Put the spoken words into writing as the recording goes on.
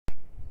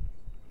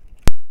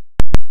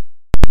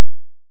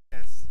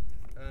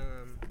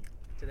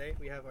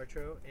today we have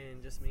Arturo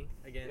and just me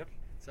again. Yep.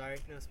 Sorry,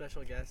 no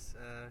special guests.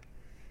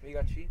 We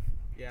got Chief.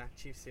 Yeah,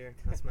 Chief's here.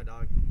 That's my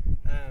dog.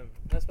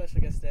 No special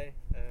guest today.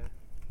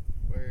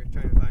 We're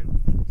trying to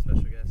find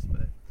special guests,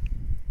 but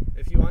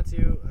if you want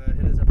to,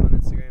 hit us up on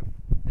Instagram.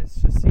 It's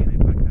just CNA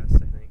Podcast,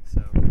 I think.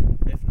 So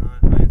if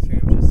not, my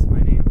Instagram is just my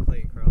name,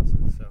 Clayton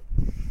Carlson. So,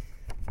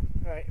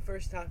 all right,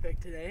 first topic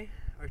today.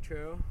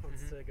 Arturo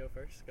wants to go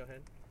first. Go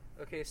ahead.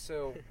 Okay,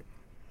 so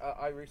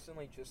I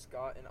recently just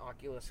got an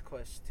Oculus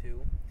Quest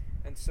 2.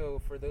 And so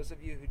for those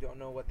of you who don't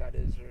know what that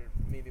is or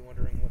maybe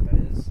wondering what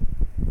that is,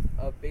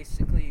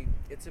 basically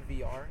it's a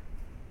VR.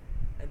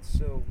 And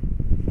so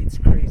it's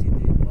crazy,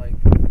 dude. Like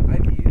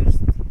I've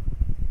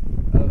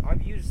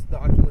used the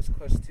Oculus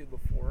Quest 2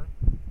 before.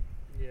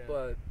 Yeah.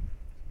 But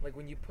like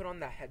when you put on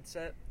that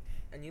headset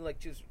and you like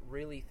just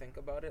really think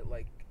about it,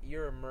 like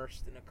you're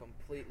immersed in a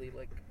completely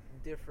like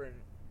different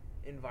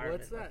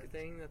environment. What's that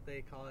thing that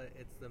they call it?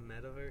 It's the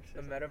metaverse.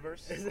 The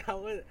metaverse?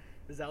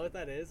 Is that what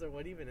that is, or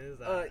what even is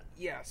that?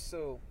 Yeah.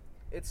 So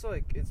it's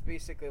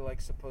basically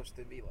like supposed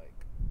to be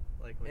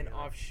like when an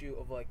offshoot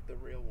of like the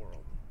real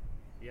world.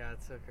 Yeah,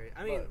 it's so crazy.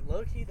 I mean,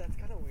 low key, that's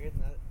kind of weird.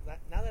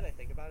 Now that I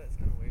think about it, it's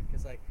kind of weird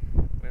because like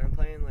when I'm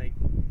playing like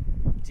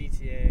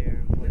GTA or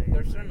I'm playing,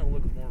 they're starting to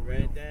look more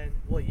real. Red Dead.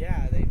 Well,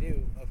 yeah, they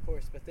do, of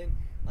course. But then,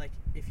 like,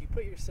 if you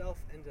put yourself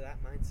into that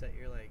mindset,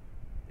 you're like,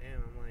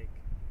 damn, I'm like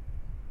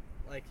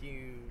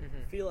you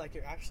feel like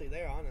you're actually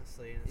there,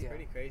 honestly, and it's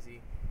pretty crazy.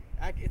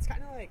 It's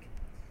kind of like,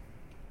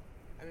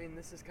 I mean,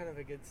 this is kind of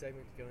a good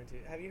segment to go into.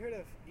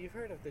 You've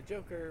heard of the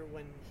Joker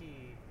when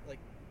he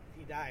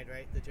died,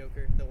 right? The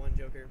Joker, the one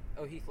Joker.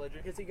 Oh, Heath Ledger?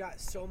 Because he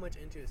got so much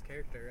into his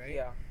character, right?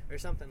 Yeah. Or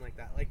something like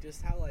that. Like,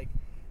 just how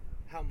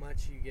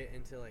much you get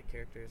into, like,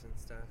 characters and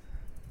stuff.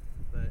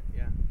 But,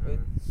 yeah.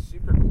 It's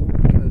super cool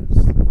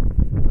because,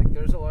 like,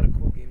 there's a lot of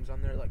cool games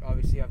on there. Like,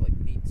 obviously you have,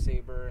 like, Beat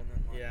Saber and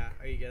then, like... Yeah.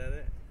 Are you good at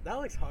it? That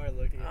looks hard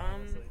looking,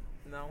 honestly.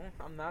 No,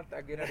 I'm not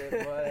that good at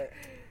it, but,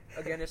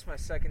 again, it's my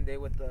second day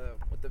with the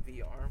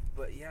VR.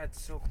 But, yeah,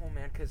 it's so cool,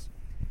 man, because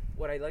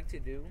what I like to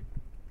do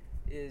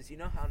is, you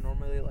know how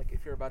normally, like,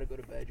 if you're about to go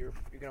to bed, you're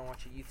going to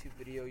watch a YouTube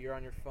video, you're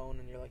on your phone,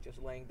 and you're, like,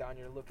 just laying down,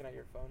 you're looking at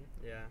your phone?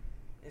 Yeah.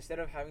 Instead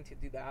of having to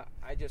do that,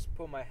 I just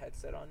put my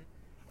headset on,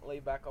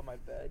 lay back on my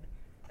bed,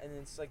 and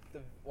it's, like,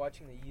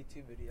 watching the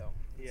YouTube video.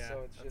 Yeah,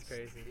 so it's that's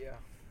crazy. Yeah.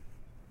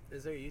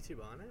 Is there YouTube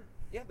on it?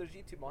 Yeah, there's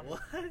YouTube on it.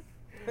 What?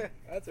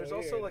 That's There's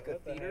weird. also, like, a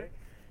What the theater. heck?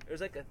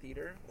 There's, like, a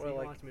theater So where, you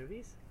like... watch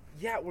movies?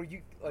 Yeah, where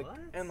you, like... What?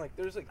 And, like,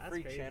 there's, like, That's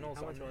free crazy. channels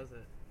on How much there. was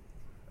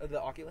it?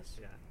 The Oculus?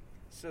 Yeah.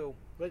 So...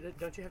 But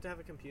don't you have to have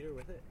a computer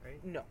with it,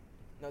 right? No,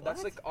 What?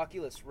 that's like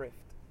Oculus Rift.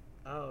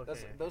 Oh, okay.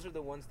 Those are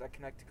the ones that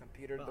connect to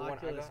computer. But the one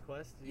Oculus I got,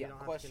 Quest,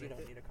 Quest, you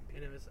don't need a computer.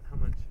 And it was, how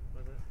much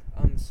was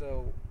it?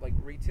 So like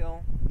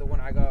retail, the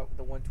one I got,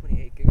 the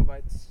 128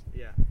 gigabytes.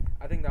 Yeah.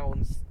 I think that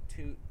one's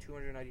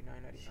 $299.99.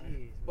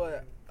 Jeez, But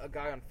man. a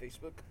guy on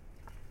Facebook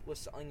was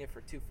selling it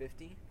for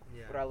 $250.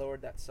 Yeah. But I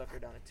lowered that sucker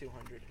down to $200.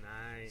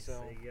 Nice. So,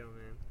 there you go,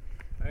 man.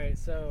 All right,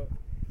 so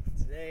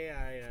today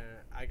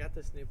I got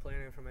this new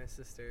planner for my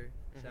sister.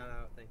 Shout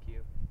out, thank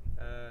you.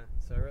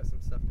 So I wrote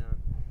some stuff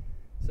down.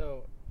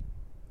 So,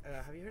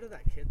 have you heard of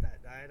that kid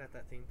that died at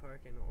that theme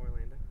park in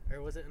Orlando?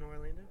 Or was it in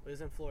Orlando? It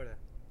was in Florida.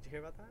 Did you hear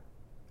about that?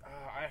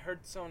 I heard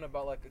something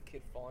about like a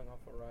kid falling off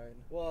a ride.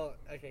 Well,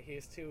 okay, he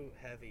was too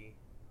heavy.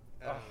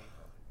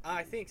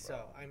 I think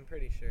so. I'm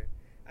pretty sure.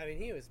 I mean,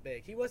 he was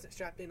big. He wasn't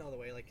strapped in all the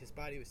way. Like, his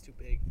body was too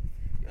big.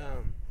 Yeah.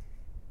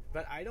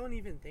 But I don't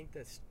even think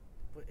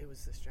it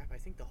was the strap. I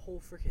think the whole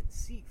freaking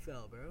seat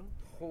fell, bro.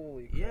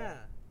 Holy crap. Yeah,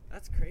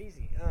 that's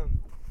crazy.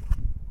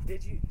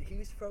 He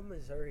was from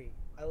Missouri.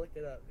 I looked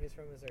it up. He was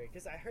from Missouri.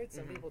 Because I heard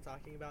some people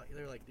talking about,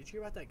 they're like, did you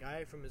hear about that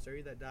guy from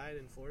Missouri that died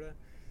in Florida?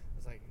 I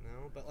was like,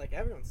 no. But, like,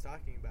 everyone's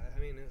talking about it. I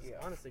mean,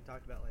 it's honestly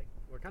talked about, like,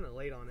 we're kind of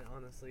late on it,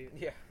 honestly.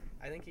 Yeah.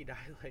 I think he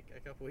died, like, a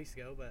couple weeks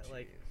ago. But,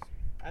 like,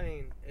 I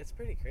mean, it's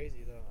pretty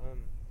crazy, though.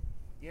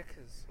 Yeah,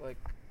 because, like,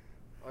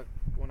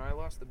 when I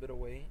lost a bit of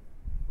weight,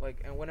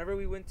 like, and whenever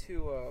we went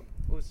to,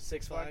 what was it,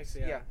 Six Flags?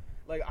 Yeah.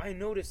 Like, I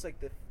noticed, like,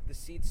 the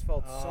seats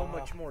felt so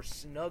much more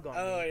snug on me.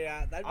 Oh,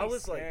 yeah. That'd be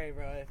scary,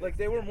 bro. Like,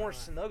 they were more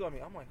snug on me.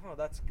 I'm like, oh,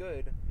 that's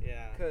good.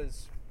 Yeah.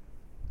 Because,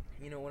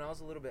 you know, when I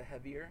was a little bit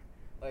heavier,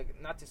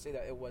 like, not to say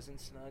that it wasn't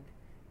snug,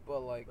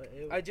 but, like,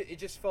 it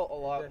just felt a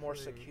lot more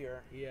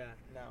secure. Yeah.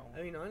 Now.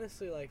 I mean,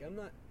 honestly, like, I'm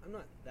not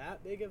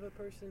that big of a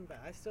person, but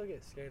I still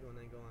get scared when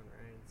I go on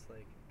rides,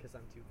 like, because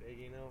I'm too big,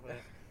 you know?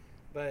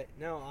 But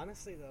no,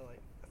 honestly, though,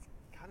 like, that's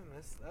kind of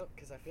messed up,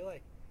 because I feel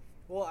like,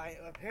 well, I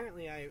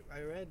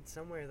read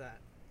somewhere that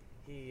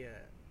he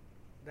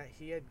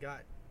had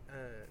got,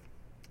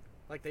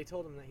 like, they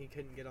told him that he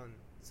couldn't get on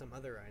some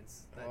other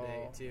rides that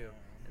day, too.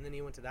 And then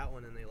he went to that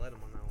one, and they let him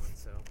on that one,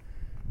 so,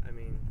 I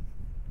mean,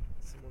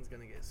 someone's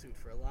gonna get sued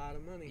for a lot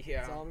of money.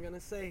 Yeah. That's all I'm gonna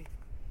say.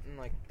 And,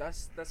 like,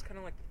 that's kind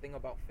of, like, the thing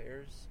about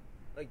fairs.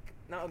 Like,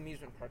 not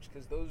amusement parks,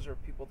 because those are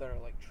people that are,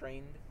 like,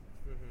 trained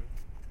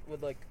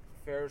with, like,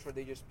 fairs where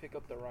they just pick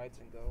up the rides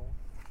and go.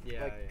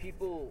 Yeah. Like,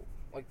 people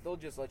like they'll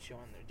just let you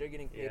on there. They're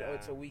getting paid. Oh,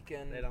 it's a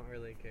weekend. They don't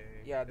really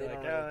care. Yeah, They're they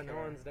like, don't really no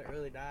care. one's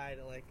really died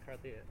like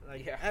hardly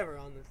Yeah. ever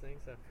on this thing.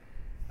 So,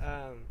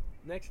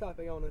 next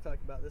topic I want to talk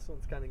about. This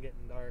one's kind of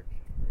getting dark.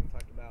 We're gonna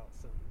talk about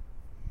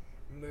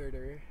some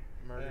murder.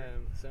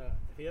 So,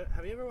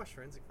 have you ever watched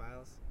Forensic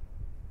Files?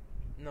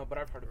 No, but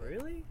I've heard of it.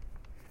 Really?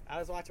 I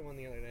was watching one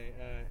the other day,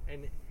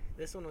 and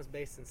this one was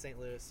based in St.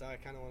 Louis, so I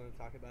kind of wanted to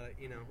talk about it.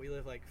 You know, we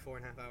live like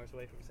 4.5 hours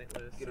away from St.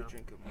 Louis. Get a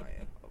drink of my.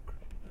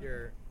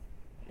 You're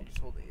just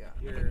hold it. Yeah.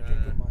 You're, Get a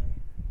drink of my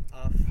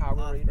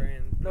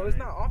off-brand. No, it's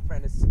not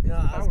off-brand. It's no,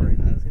 I was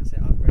Powerade. gonna say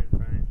off-brand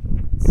Brian.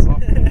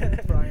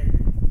 Off-brand Brian.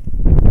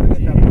 I got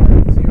that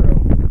Powerade Zero.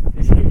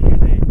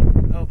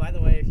 Oh, by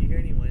the way, if you hear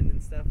any wind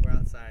and stuff, we're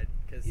outside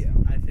because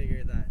I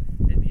figured that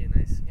it'd be a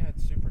nice. Yeah,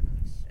 it's super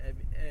nice.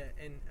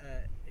 And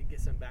get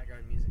some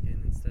background music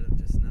in instead of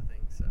just nothing.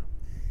 So,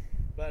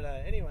 but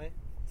anyway,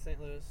 St.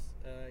 Louis.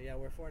 Yeah,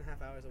 we're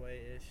 4.5 hours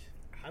away ish.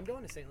 I'm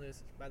going to St.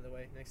 Louis, by the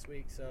way, next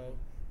week. So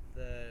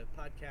the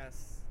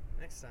podcast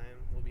next time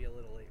will be a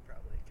little late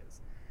probably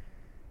because.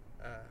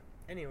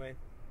 Anyway,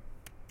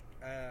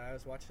 I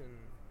was watching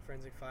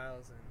Forensic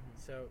Files, and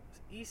so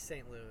East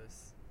St.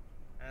 Louis,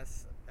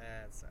 that's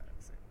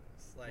St.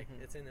 Louis. Like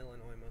it's in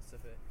Illinois, most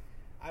of it.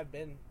 I've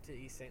been to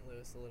East St.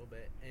 Louis a little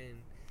bit,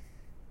 and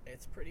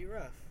it's pretty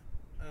rough.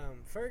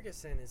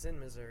 Ferguson is in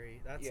Missouri.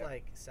 That's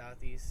like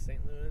southeast St.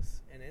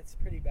 Louis, and it's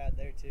pretty bad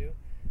there too.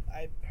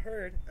 I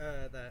heard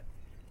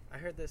I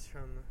heard this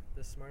from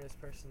the smartest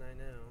person I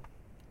know,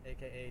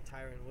 aka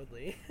Tyron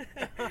Woodley.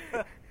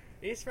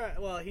 He's from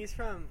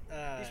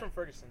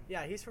Ferguson.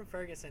 Yeah, he's from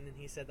Ferguson, and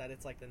he said that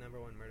it's like the #1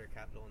 murder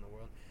capital in the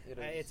world. It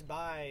is. It's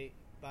by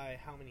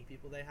how many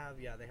people they have.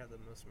 Yeah, they have the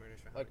most murders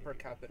for how like many per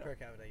people. capita. Per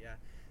capita, yeah.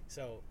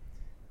 So,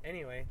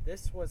 anyway,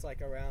 this was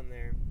like around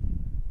there,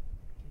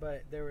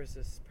 but there was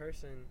this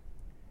person.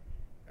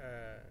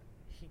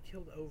 He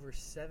killed over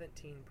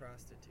 17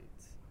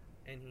 prostitutes,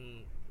 and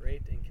he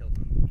raped and killed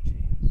them.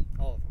 Jeez.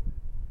 All of them.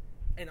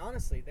 And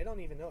honestly, they don't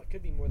even know. It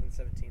could be more than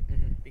 17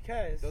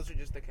 because those are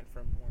just the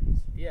confirmed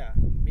ones. Yeah,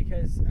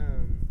 because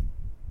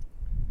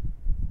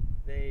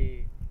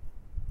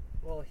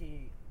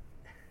he.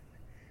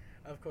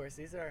 Of course,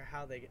 these are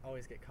how they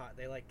always get caught.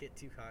 They like get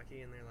too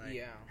cocky, and they're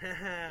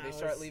like, they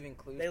start leaving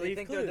clues. They leave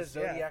think clues, they're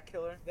the Zodiac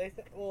killer.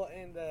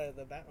 And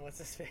the Batman, what's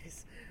his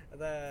face?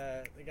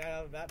 The guy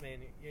out of Batman,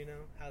 you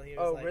know how he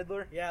was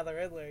Riddler. Yeah, the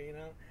Riddler, you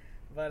know.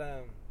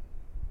 But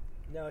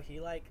no, he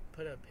like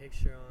put a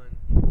picture on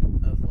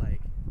of like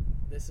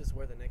this is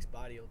where the next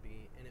body will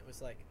be, and it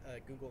was like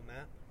a Google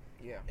map.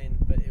 Yeah.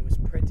 But it was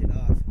printed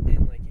off,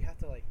 and like you have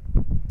to like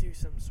do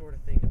some sort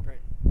of thing to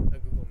print a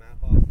Google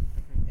map off.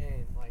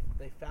 And like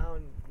they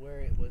found where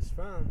it was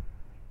from,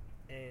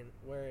 and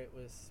where it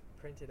was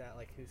printed at,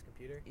 like whose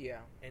computer.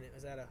 Yeah. And it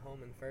was at a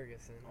home in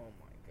Ferguson. Oh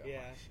my gosh.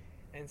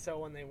 Yeah. And so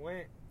when they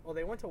went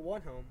to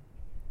one home,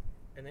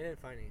 and they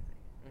didn't find anything.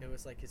 It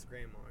was like his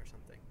grandma or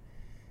something.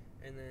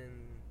 And then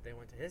they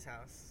went to his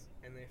house,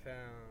 and they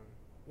found.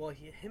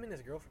 Him and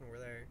his girlfriend were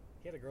there.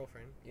 He had a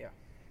girlfriend. Yeah.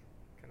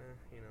 Kind of,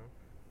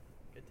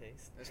 good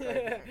taste.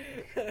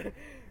 That's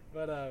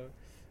But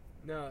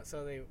no.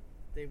 So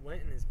they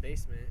went in his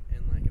basement,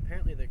 and like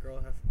apparently the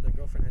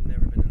girlfriend had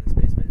never been in this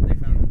basement. And they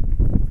found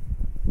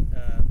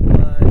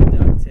blood,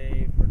 duct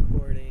tape,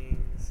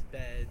 recordings,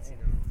 beds,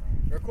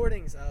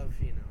 recordings of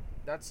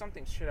That's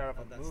something straight out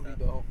of a movie, stuff.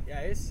 though. Yeah,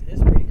 it's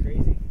pretty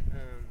crazy.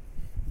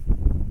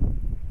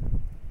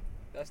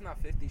 That's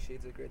not 50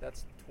 Shades of Grey.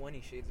 That's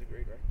 20 Shades of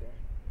Grey right there.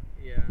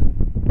 Yeah.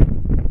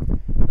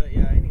 But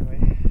yeah,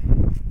 anyway.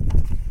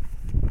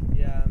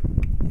 Yeah,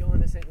 I'm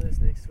going to St. Louis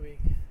next week.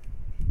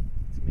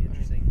 It's gonna be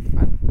interesting.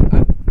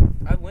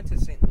 I went to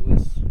St.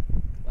 Louis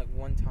like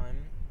one time,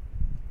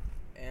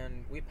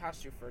 and we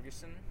passed through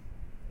Ferguson.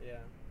 Yeah.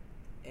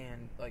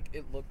 And like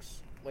it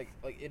looks like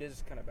it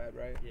is kind of bad,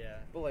 right? Yeah.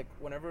 But like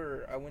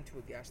whenever I went to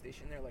a gas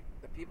station there, like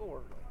the people were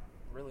like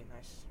really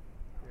nice.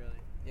 Really?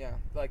 Yeah.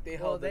 Like they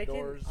held the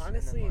doors.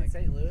 Honestly, and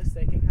then, like, in St. Louis,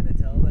 they can kind of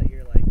tell that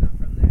you're like not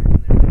from there,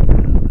 and they're like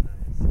hella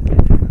nice.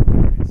 If you're not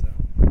from there, so.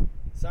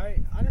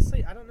 Sorry,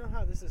 honestly, I don't know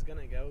how this is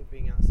gonna go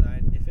being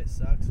outside. If it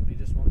sucks, we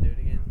just won't do it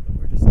again. But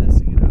we're just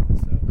testing it out.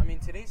 So. I mean,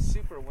 today's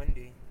super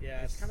windy.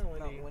 Yeah, it's kind of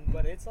windy,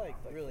 but it's like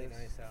really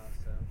nice out.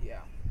 So. Yeah.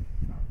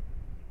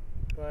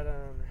 But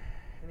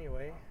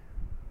anyway,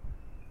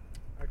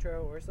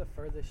 Arturo, where's the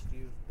furthest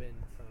you've been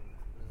from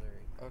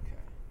Missouri?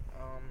 Okay.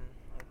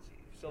 Let's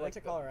see. So we went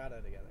to Colorado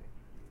together.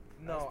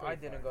 No, I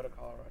didn't go to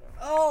Colorado.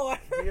 Oh,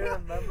 do you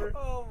remember?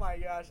 Oh my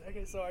gosh.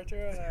 Okay, so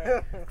Arturo and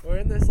I, we're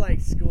in this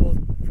like school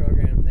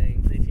program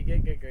thing. If you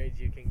get good grades,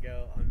 you can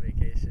go on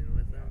vacation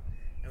with them.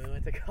 And we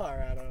went to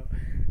Colorado,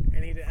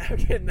 and he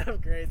didn't get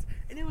enough grades,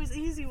 and it was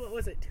easy. What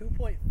was it,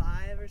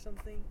 2.5 or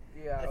something?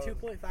 Yeah. A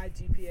 2.5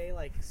 GPA,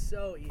 like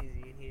so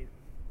easy, and he.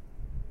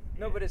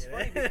 No, but it's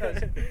funny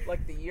because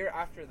like the year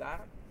after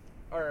that,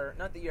 or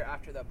not the year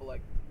after that, but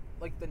like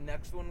the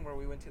next one where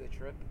we went to the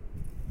trip,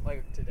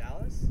 like to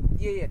Dallas.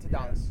 Yeah, to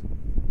Dallas.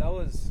 That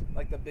was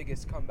like the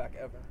biggest comeback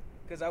ever.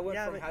 Because I went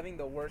from having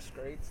the worst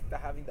grades to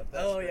having the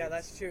best. Oh grades. yeah,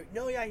 that's true.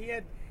 No, yeah,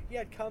 he he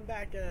had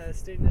comeback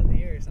student of the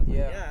year or something.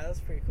 Yeah. Yeah, that was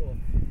pretty cool.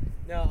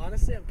 No,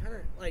 honestly, I'm kind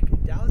of like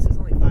Dallas is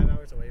only 5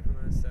 hours away from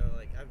us, so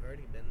like I've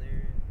already been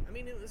there. I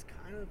mean, it was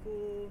kind of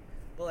cool,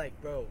 but like,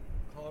 bro,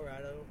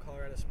 Colorado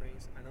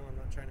Springs. I know I'm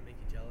not trying to make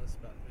you jealous,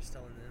 but I'm just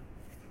telling them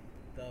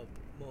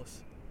the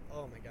most.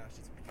 Oh my gosh,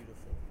 it's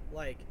beautiful.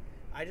 Like,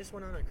 I just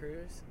went on a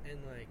cruise, and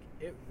like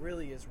it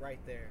really is right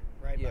there,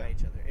 right by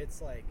each other.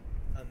 It's like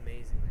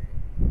amazing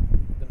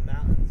there. The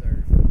mountains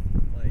are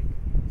like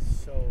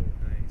so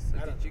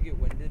nice. Did you get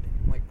winded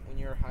like when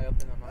you're high up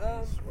in the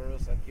mountains, where it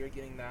was like you're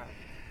getting that?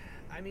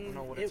 I mean,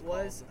 it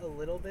was a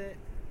little bit.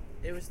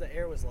 It was the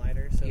air was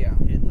lighter, so yeah.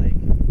 It like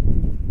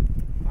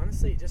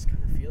honestly, it just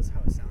kind of feels how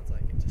it sounds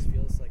like. It just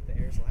feels like the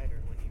air's lighter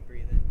when you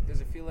breathe in.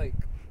 Does it feel like?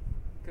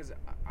 Because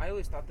I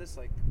always thought this,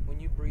 like when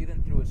you breathe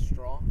in through a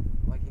straw,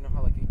 like you know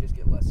how like you just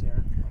get less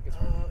air. Like it's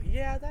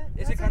yeah,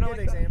 that's it kind of a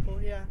good like example.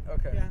 That? Yeah.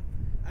 Okay. Yeah.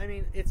 I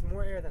mean, it's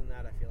more air than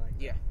that. I feel like.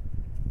 Yeah.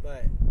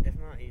 But if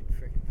not, you'd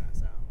freaking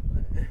pass out.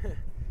 But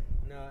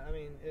no, I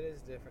mean it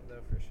is different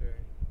though for sure.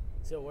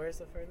 So where's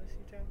the furthest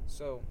you traveled?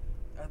 So,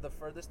 the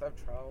furthest I've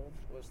traveled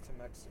was to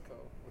Mexico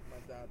with my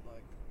dad.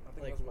 Like I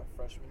think Like, it was my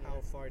freshman year.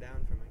 How far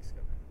down from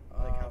Mexico?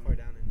 Like how far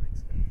down in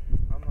Mexico?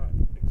 I'm not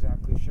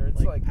exactly sure.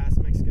 It's like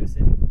past Mexico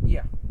City.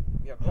 Yeah.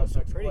 Yeah. Past so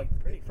Mexico.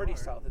 pretty far.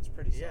 South. It's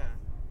pretty south. Yeah.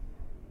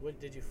 What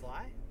did you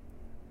fly?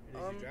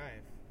 Or did you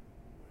drive?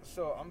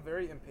 So I'm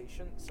very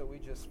impatient. So we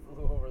just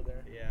flew over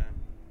there. Yeah.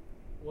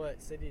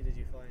 What city did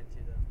you fly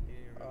into though? Do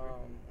you remember?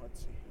 Let's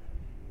see.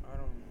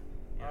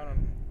 I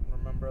don't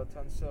remember a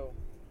ton. So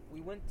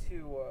we went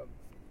to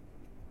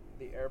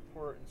the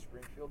airport in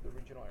Springfield, the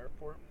regional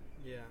airport.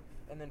 Yeah.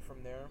 And then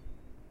from there,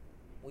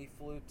 we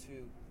flew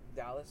to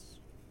Dallas.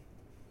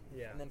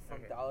 Yeah. And then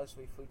from Dallas,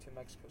 we flew to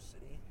Mexico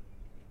City.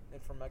 Then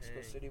from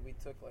Mexico City, we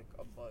took like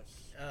a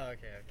bus. Oh,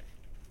 okay.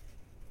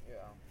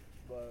 Yeah,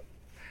 but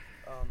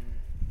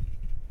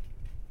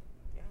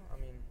yeah, I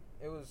mean,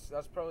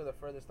 that's probably the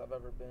furthest I've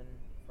ever been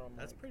from.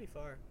 That's pretty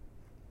far.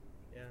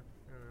 Yeah,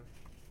 I don't know.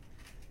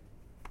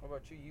 How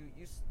about you?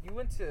 You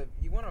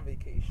went on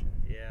vacation.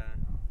 Yeah,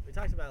 we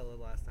talked about it a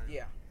little last time.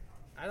 Yeah.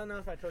 I don't know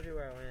if I told you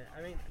where I went.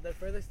 I mean, the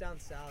furthest down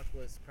south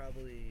was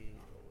probably,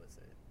 what was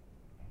it?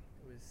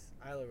 It was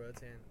Isla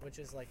Rotan, which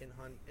is like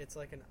it's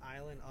like an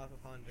island off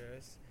of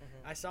Honduras.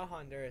 Mm-hmm. I saw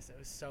Honduras. It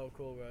was so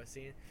cool, bro.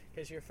 Seeing,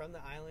 because you're from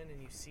the island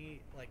and you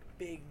see like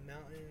big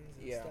mountains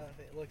and stuff.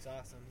 It looks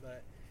awesome.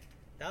 But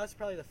that was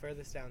probably the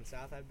furthest down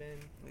south I've been.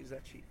 Is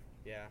that Chief?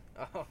 Yeah.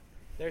 Oh.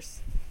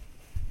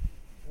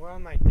 We're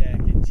on my deck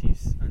and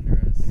Chief's under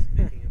us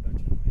making a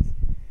bunch of noise.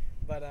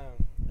 But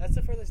that's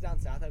the furthest down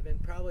south I've been.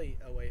 Probably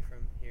away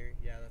from here.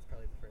 Yeah, that's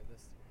probably the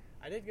furthest.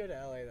 I did go to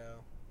LA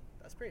though.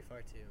 That's pretty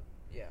far too.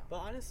 Yeah. But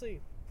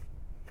honestly,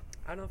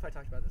 I don't know if I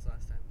talked about this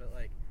last time, but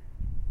like,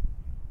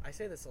 I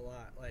say this a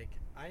lot. Like,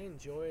 I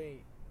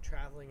enjoy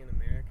traveling in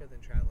America than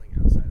traveling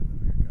outside of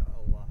America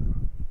a lot.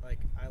 Like,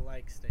 I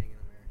like staying in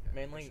America.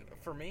 Mainly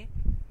for me,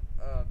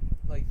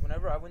 like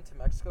whenever I went to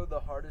Mexico, the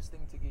hardest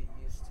thing to get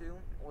used to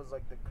was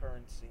like the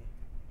currency.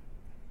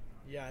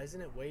 Yeah,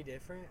 isn't it way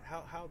different?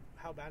 How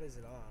bad is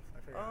it off? I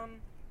forgot.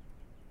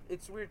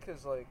 It's weird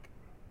because like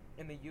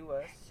in the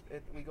U.S.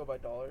 we go by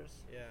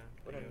dollars. Yeah.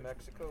 But in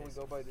Mexico we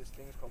go by these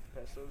things called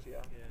pesos.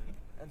 Yeah. Yeah.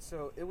 And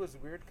so it was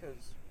weird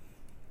because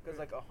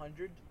like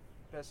 100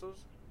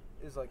 pesos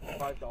is like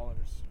 $5.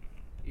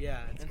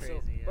 Yeah, it's crazy.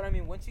 So, but I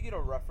mean, once you get a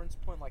reference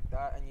point like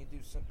that and you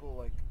do simple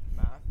like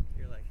math,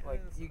 you're like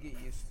you get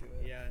used to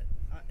it. Yeah.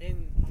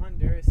 In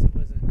Honduras, it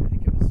wasn't. I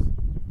think it was.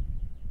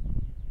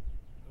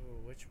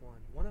 Oh, which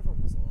one? One of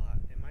them was a lot.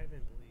 It might have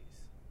been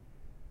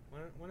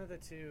Belize. One of the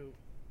two,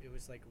 it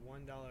was like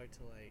 $1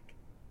 to like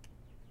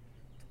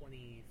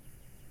 $26.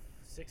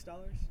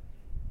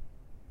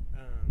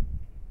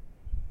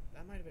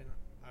 That might have been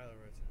Isla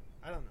Rosa.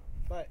 I don't know.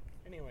 But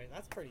anyway,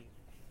 that's pretty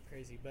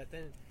crazy. But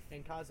then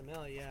in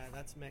Cozumel, yeah,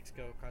 that's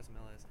Mexico,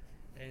 Cozumelas,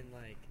 and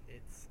like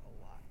it's a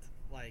lot.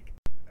 Like,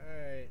 all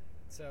right.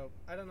 So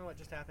I don't know what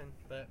just happened,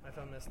 but my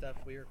phone messed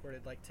up. We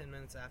recorded like 10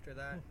 minutes after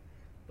that,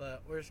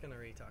 but we're just gonna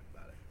re-talk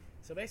about it.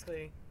 So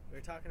basically, we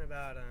were talking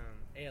about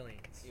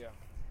aliens. Yeah.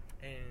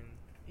 And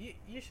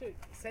you should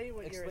say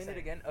what you're saying. Explain it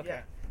again. Okay.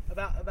 Yeah.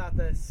 About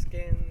the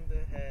skin,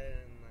 the head,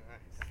 and the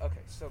eyes.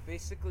 Okay. So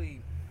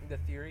basically, the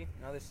theory.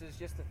 Now this is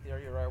just a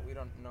theory, right? We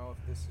don't know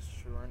if this is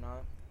true or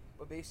not.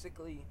 But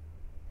basically,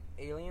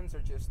 aliens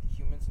are just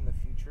humans in the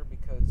future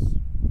because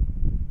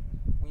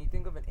when you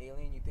think of an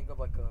alien, you think of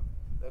like a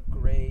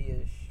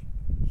grayish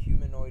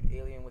humanoid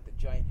alien with a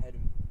giant head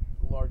and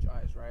large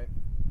eyes, right?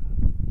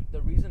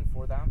 The reason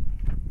for that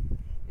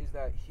is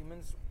that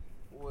humans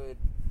would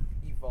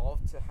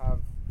evolve to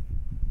have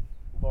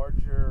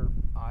larger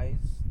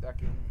eyes that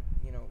can,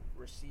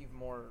 receive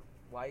more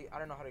light. I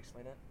don't know how to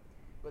explain it,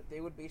 but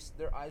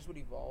their eyes would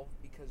evolve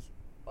because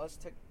us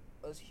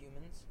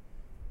humans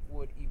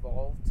would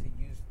evolve to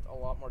use a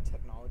lot more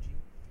technology,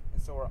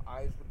 and so our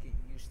eyes would get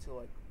used to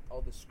like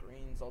all the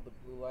screens, all the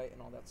blue light,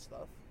 and all that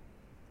stuff.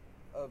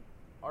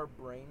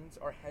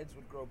 Our heads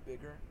would grow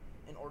bigger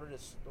in order to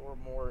store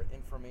more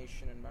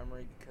information and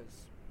memory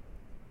because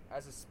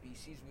as a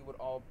species, we would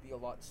all be a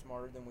lot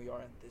smarter than we are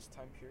at this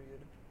time period.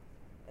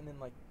 And then,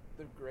 like,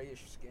 the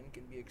grayish skin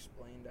can be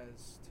explained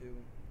as to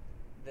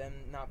them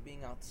not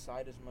being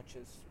outside as much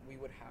as we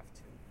would have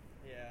to.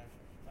 Yeah.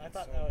 I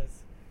thought that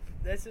was...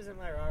 This isn't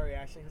my raw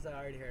reaction because I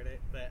already heard it,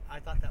 but I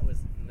thought that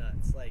was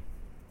nuts. Like,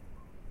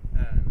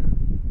 I don't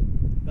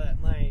know. But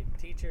my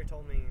teacher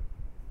told me,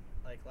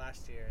 like,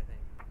 last year, I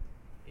think,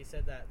 he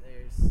said that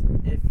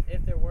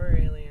if there were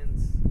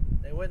aliens,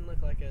 they wouldn't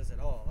look like us at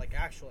all. Like,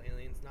 actual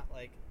aliens, not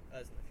like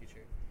us in the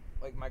future.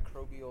 Like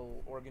microbial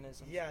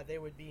organisms? Yeah, they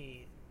would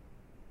be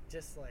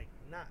just, like,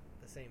 not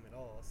the same at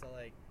all. So,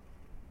 like,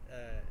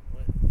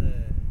 what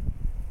the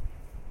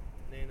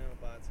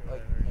nanobots or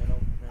whatever.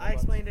 Nanobots. I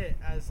explained it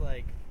as,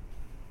 like,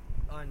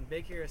 on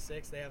Big Hero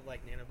 6, they have,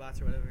 like,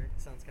 nanobots or whatever.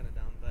 It sounds kind of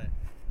dumb, but,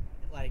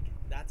 like,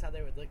 that's how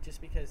they would look, just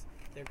because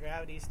their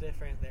gravity's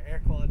different, their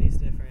air quality's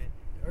different,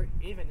 or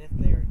even if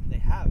they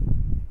have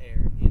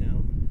air, you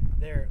know,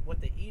 what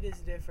they eat is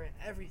different.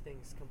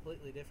 Everything's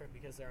completely different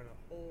because they're on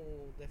a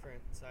whole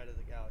different side of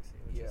the galaxy,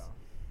 which is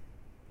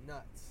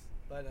nuts.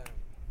 But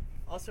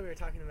also we were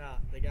talking about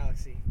the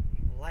galaxy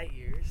light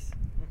years,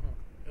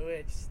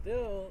 which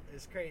still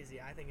is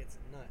crazy. I think it's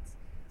nuts.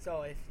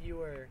 So if you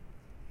were...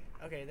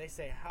 Okay, they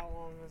say how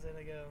long was it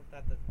ago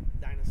that the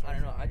dinosaurs... I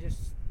don't know. I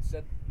just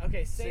said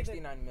okay, say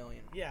 69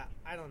 million. Yeah,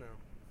 I don't know.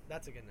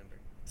 That's a good number.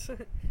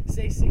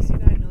 Say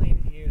 69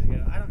 million years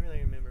ago. I don't really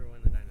remember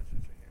when the dinosaurs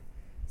were here.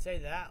 Say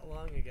that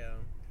long ago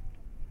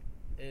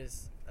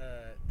is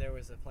there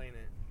was a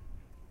planet.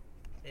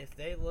 If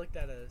they looked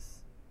at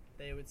us,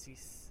 they would see...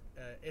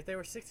 if they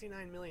were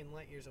 69 million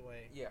light years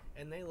away,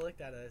 and they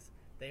looked at us,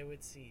 they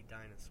would see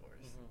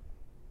dinosaurs.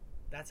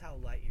 That's how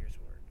light years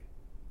work.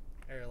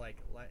 Or, like,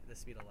 the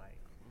speed of light.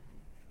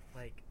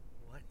 Like,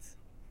 what?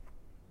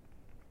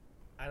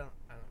 I don't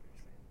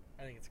understand.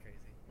 I think it's crazy.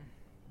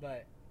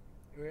 But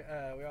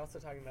we're also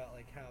talking about,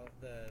 like, how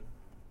the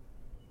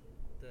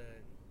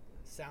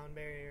sound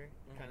barrier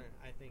kind of,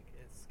 I think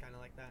it's kind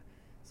of like that.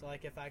 So,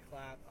 like, if I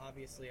clap,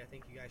 obviously I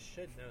think you guys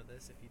should know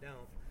this if you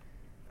don't.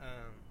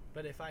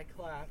 But if I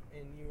clap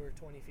and you were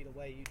 20 feet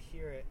away, you'd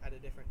hear it at a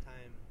different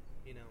time,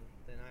 you know,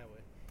 than I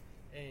would.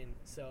 And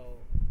so,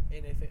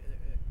 and if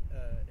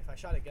I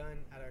shot a gun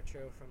at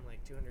Arturo from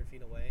like 200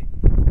 feet away,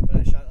 but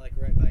I shot it like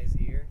right by his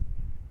ear,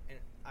 and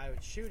I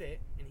would shoot it,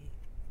 and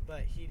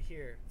he'd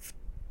hear,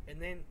 and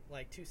then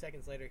like 2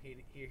 seconds later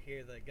he'd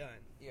hear the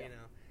gun. You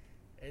know,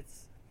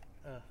 it's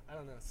I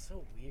don't know, it's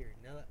so weird.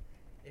 Now that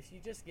if you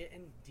just get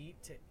in deep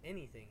to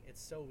anything,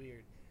 it's so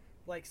weird.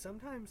 Like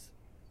sometimes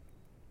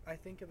I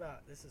think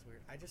about, this is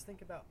weird, I just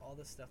think about all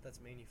the stuff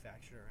that's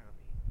manufactured around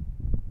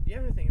me. You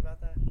ever think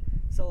about that?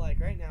 So, like,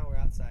 right now we're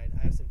outside.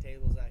 I have some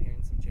tables out here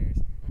and some chairs.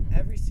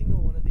 Every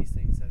single one of these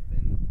things have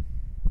been,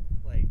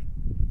 like,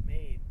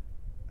 made.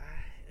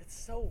 It's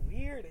so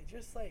weird. It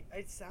just, like,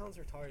 it sounds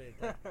retarded.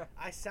 Like,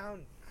 I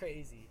sound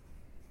crazy.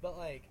 But,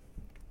 like,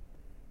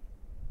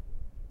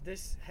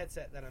 this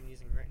headset that I'm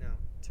using right now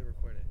to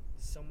record it,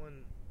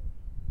 someone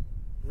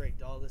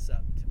rigged all this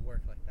up to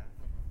work like that.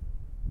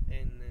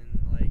 And then,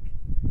 like,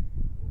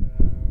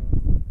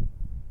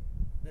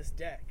 this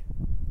deck.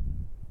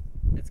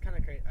 It's kind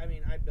of crazy. I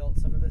mean, I built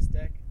some of this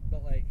deck,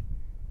 but, like,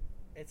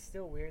 it's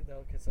still weird,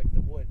 though, because, like, the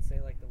wood,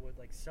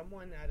 like,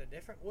 someone at a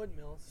different wood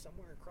mill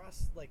somewhere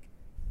across, like,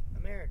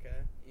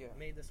 America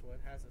made this wood,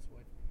 has this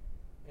wood,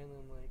 and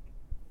then, like,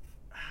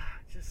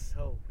 just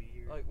so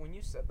weird. Like, when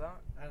you said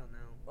that, I don't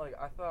know. Like,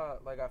 I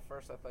thought, like, at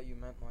first I thought you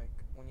meant, like,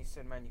 when you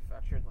said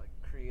manufactured, like,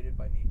 created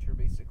by nature,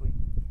 basically,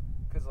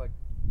 because, like,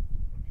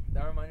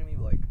 that reminded me,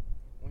 like,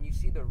 when you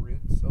see the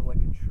roots of, like,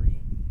 a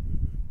tree,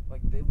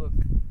 like, they look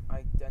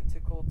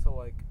identical to,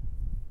 like,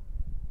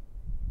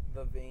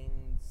 the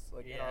veins,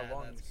 like, in our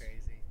lungs. That's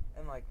crazy.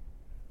 And, like,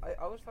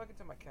 I was talking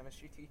to my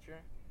chemistry teacher,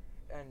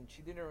 and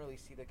she didn't really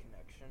see the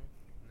connection.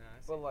 No,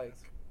 but, like,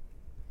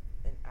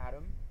 an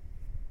atom,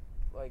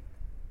 like,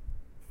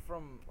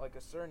 from, like,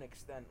 a certain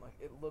extent, like,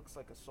 it looks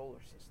like a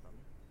solar system,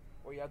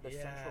 where you have the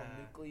central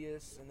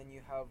nucleus, and then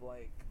you have,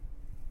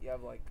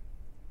 like,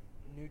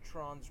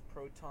 neutrons,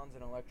 protons,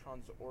 and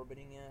electrons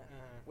orbiting it,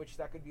 which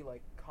that could be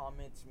like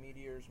comets,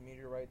 meteors,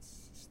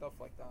 meteorites, stuff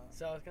like that.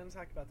 So I was going to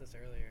talk about this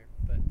earlier,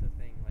 but the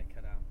thing like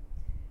cut out.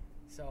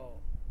 So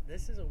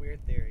this is a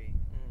weird theory.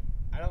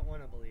 I don't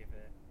want to believe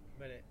it,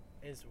 but it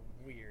is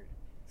weird.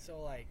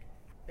 So like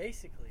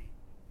basically,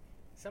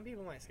 some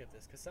people might skip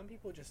this because some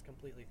people just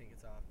completely think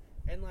it's off,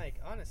 and like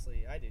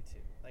honestly, I do too.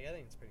 Like I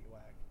think it's pretty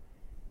whack,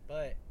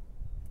 but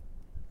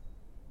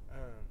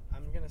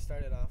I'm gonna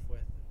start it off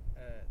with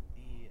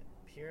the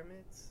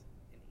pyramids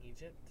in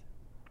Egypt,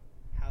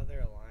 how they're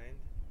aligned.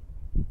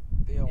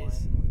 They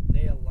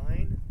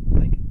align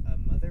like a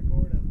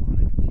motherboard on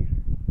a computer.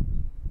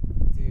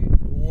 Dude,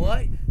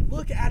 what?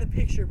 Look at a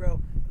picture,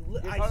 bro.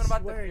 You're talking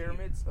about the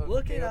pyramids of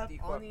Look it up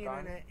on the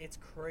internet. It's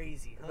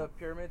crazy. Huh? The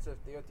pyramids of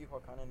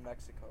Teotihuacan in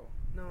Mexico.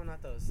 No,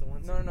 not those. The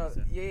ones. No.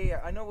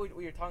 Yeah. I know what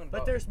you're talking about.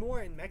 But there's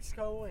more in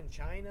Mexico and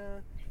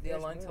China. They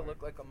align to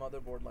look like a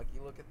motherboard. Like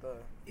you look at the.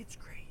 It's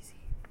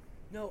crazy.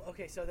 No,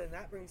 okay. So then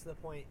that brings the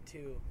point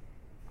to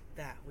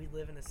that we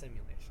live in a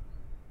simulation.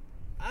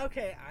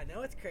 Okay, I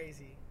know it's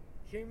crazy.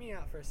 Hear me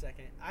out for a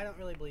second. I don't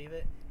really believe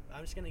it. But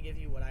I'm just gonna give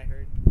you what I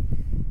heard.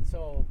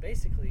 So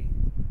basically,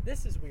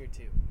 this is weird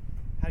too.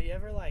 Have you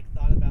ever like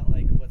thought about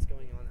like what's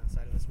going on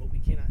outside of us, what we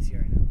cannot see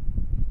right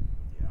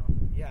now?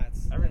 Yeah,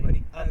 it's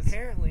Everybody like, has.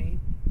 apparently,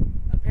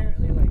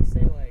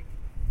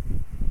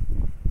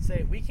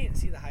 say we can't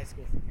see the high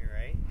school from here,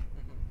 right?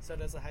 Mm-hmm. So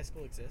does the high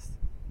school exist?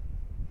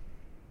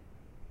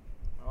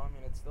 Oh, I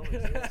mean, it still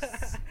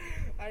exists.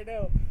 I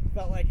know,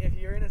 but like if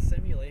you're in a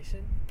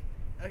simulation,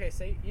 okay,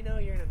 say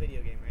you're in a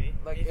video game, right?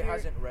 Like, if it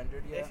hasn't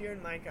rendered yet? If you're in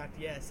Minecraft,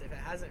 yes. If it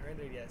hasn't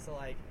rendered yet, so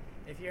like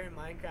if you're in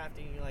Minecraft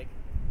and you like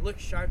look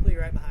sharply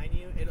right behind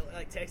you, it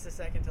like takes a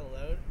second to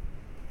load.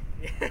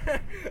 Yeah.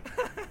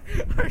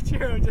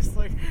 Arturo just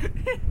like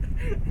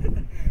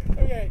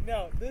okay,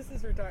 no, this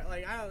is retarded.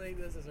 Like I don't think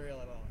this is real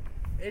at all.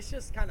 It's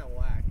just kind of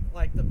whack.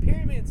 Like the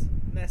pyramids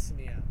mess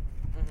me up.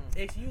 Mm-hmm.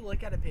 If you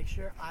look at a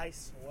picture, I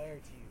swear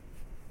to you,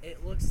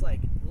 it looks like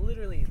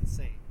literally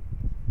insane.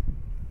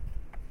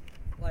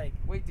 Like,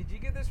 wait, did you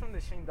get this from the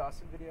Shane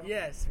Dawson video?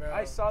 Yes, bro.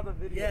 I saw the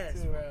video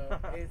yes, too. bro.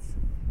 It's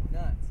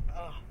nuts.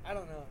 Oh, I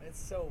don't know. It's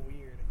so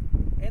weird.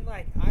 And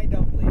like, I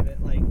don't believe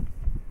it. Like,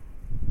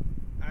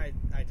 I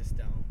just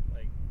don't.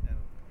 Like,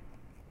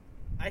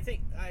 I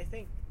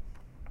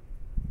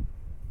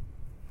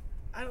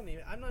don't.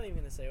 I'm not even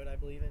gonna say what I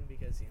believe in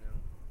because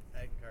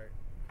Eckhart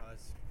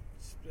cause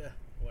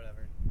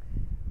whatever.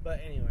 But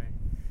anyway,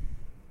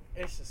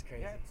 it's just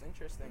crazy. Yeah, it's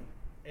interesting.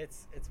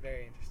 It's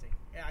very interesting.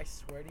 I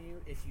swear to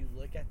you, if you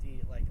look at the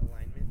like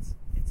alignments,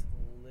 it's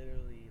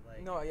literally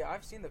like No, yeah,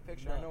 I've seen the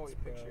picture. nuts, I know what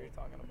bro. picture you're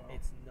talking about.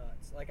 It's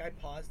nuts. Like I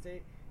paused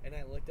it and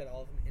I looked at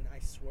all of them, and I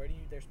swear to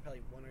you, there's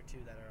probably one or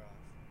two that are off.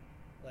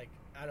 Like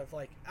out of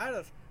 100,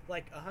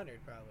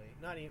 probably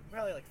not even,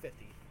 probably like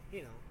 50.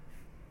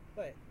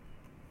 But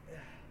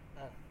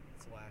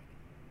it's whack.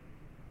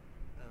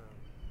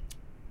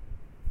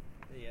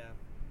 But yeah,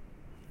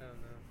 I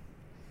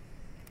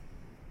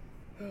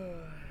don't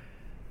know.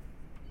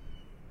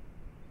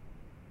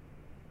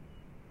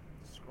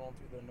 Scrolling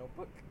through their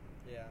notebook.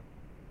 Yeah.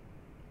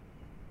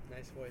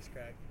 Nice voice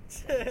crack.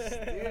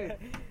 Dude.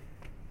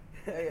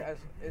 Hey,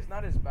 it's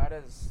not as bad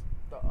as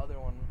the other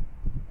one.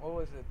 What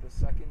was it? The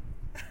second?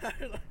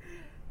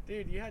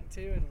 Dude, you had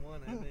 2 and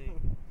 1, I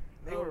think.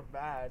 They were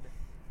bad.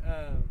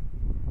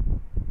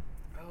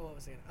 What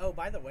was it? Oh,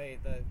 by the way,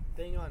 the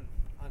thing on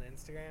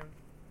Instagram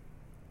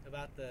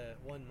about the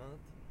 1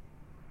 month.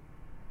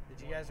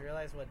 Did you guys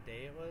realize what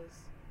day it was?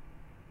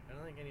 I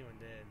don't think anyone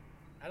did.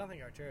 I don't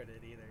think Arturo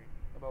did either.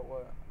 About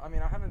what? I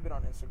mean, I haven't been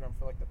on Instagram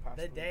for like the past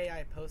week. Day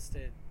I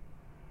posted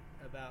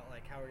about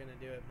like how we're gonna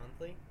do it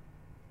monthly.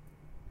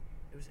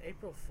 It was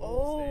April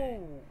Fool's Day.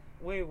 Oh,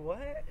 wait,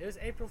 what? It was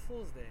April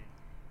Fool's Day.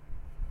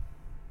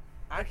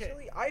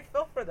 Actually, I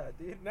fell for that,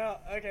 dude. No,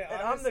 okay.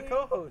 And honestly, I'm the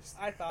co-host.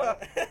 I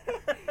thought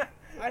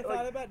I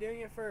thought about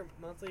doing it for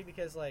monthly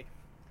because like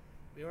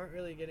we weren't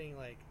really getting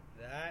like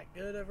that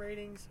good of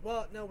ratings.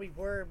 Well, no, we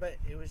were, but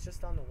it was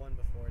just on the one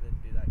before it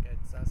didn't do that good.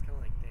 So I was kind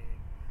of like, dang.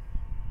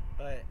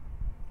 But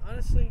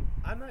honestly,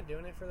 I'm not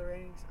doing it for the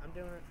ratings. I'm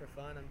doing it for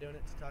fun. I'm doing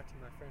it to talk to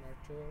my friend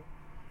Arturo.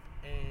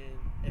 And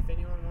if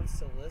anyone wants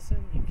to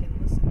listen, you can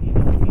listen. You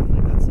know what I mean?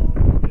 Like that's all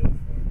I'm gonna do it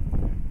for.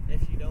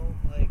 If you don't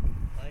like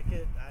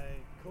it,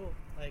 cool.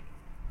 Like,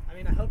 I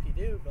mean, I hope you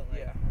do, but like,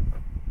 Yeah.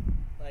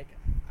 like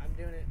I'm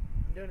doing it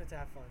to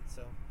have fun.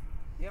 So.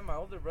 Yeah, my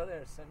older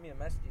brother sent me a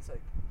message. He's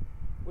like,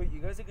 "Wait, you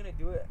guys are gonna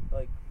do it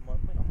like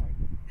monthly?" I'm like,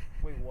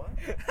 "Wait, what?"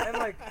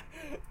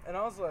 and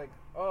I was like,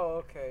 "Oh,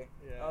 okay."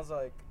 Yeah. I was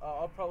like,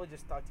 "I'll probably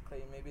just talk to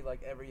Clayton maybe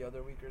like every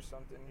other week or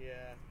something."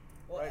 Yeah.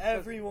 Well, Right,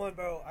 everyone,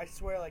 bro, I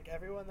swear, like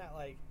everyone that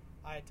like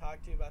I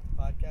talk to about the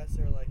podcast,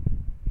 they're like,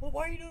 "Well,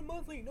 why are you doing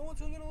monthly? No one's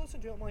gonna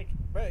listen to it." I'm like,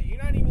 "Bro,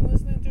 you're not even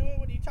listening to it.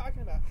 What are you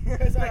talking about?"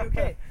 Because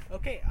like,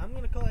 okay, I'm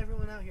gonna call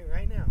everyone out here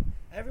right now.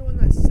 Everyone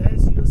that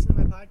says you listen to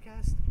my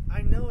podcast,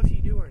 I know if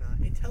you do or not.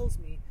 It tells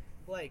me,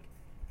 like,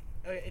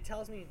 it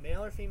tells me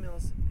male or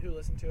females who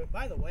listen to it.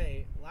 By the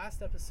way,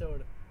 last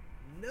episode,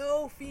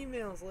 no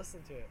females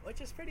listened to it,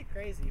 which is pretty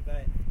crazy.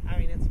 But I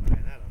mean, it's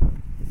fine. I don't know.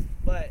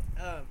 But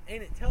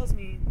and it tells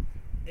me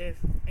if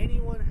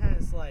anyone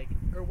has like,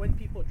 or when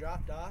people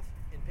dropped off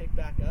and picked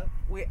back up.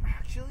 Wait,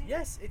 actually?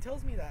 Yes, it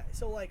tells me that.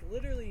 So like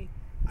literally,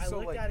 I So,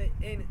 looked like, at it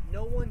and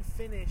no one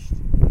finished.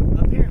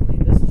 Apparently,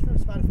 this is from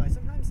Spotify.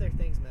 Sometimes their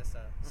things mess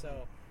up. Mm-hmm.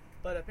 So,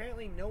 but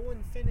apparently, no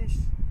one finished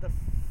the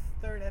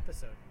 3rd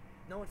episode.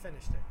 No one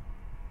finished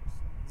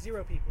it.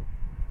 0 people.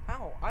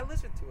 How? I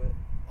listened to it.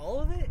 All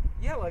of it?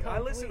 Yeah, like I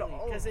listened to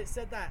all of because it. it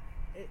said that.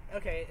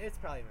 It's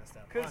probably messed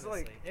up. 'Cause,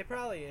 honestly. like, it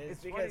probably is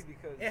it's funny because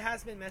because- it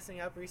has been messing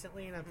up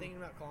recently, and I'm thinking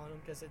about calling them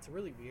because it's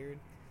really weird.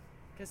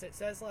 Because it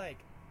says like,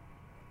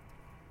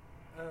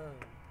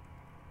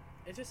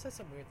 it just says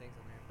some weird things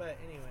in there. But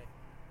anyway,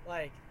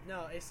 like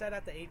no, it said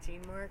at the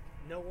 18 mark,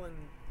 no one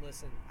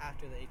listened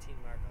after the 18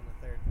 mark on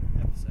the 3rd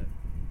episode,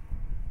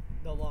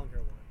 the longer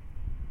one.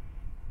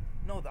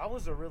 No, that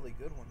was a really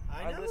good one.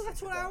 I know, listened that's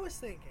to what that. I was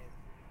thinking.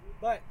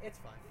 But it's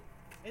fine.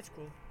 It's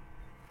cool.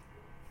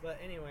 But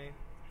anyway.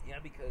 Yeah,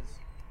 because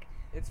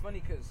it's funny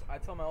because I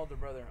tell my older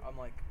brother, I'm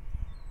like,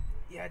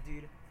 yeah,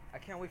 dude, I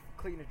can't wait for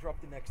Clayton to drop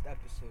the next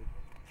episode.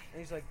 And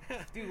he's like,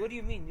 dude, what do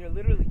you mean? You're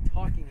literally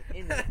talking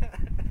in it.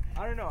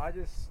 I don't know. I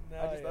just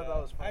thought that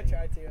was funny. I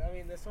tried to. I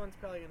mean, this one's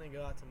probably going to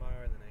go out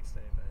tomorrow or the next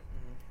day, but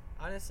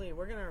honestly,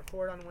 we're going to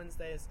record on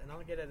Wednesdays, and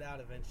I'll get it out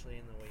eventually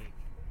in the week.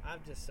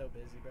 I'm just so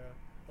busy, bro.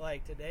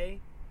 Like,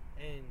 today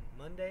and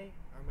Monday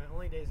are my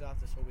only days off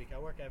this whole week. I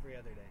work every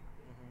other day.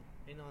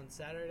 And on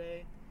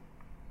Sunday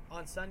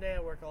I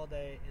work all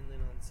day, and then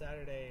on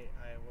Saturday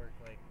I work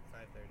like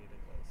 5:30 to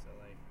close. So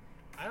like,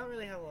 I don't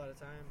really have a lot of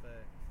time,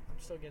 but I'm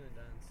still getting it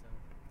done. So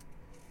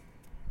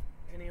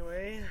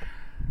anyway,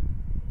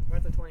 we're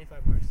at the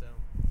 25 mark. So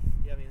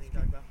you have anything to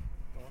talk about?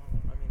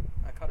 I mean,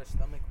 I caught a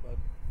stomach bug.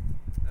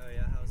 Oh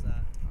yeah, how's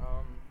that?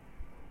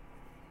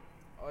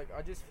 Like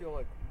I just feel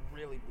like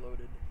really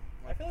bloated.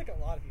 I feel like a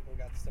lot of people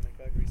got the stomach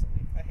bug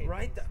recently. I hate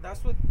right. those.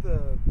 That's what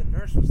the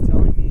nurse was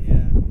telling me.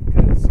 Yeah.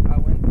 Because I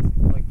went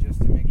like just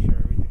to make sure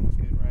everything was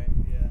good, right?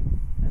 Yeah.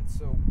 And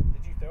so.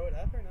 Did you throw it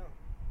up or no?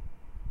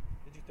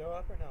 Did you throw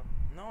up or no?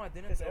 No, I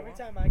didn't. Because every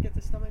time I get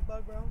the stomach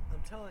bug, bro,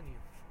 I'm telling you,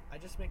 I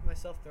just make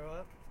myself throw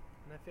up,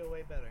 and I feel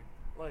way better.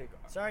 Like.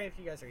 Sorry if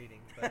you guys are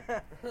eating,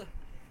 but.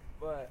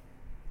 But.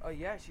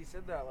 Yeah, she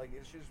said that like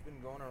it's just been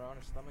going around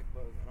a stomach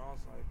bug, and I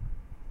was like.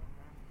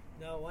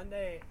 No, 1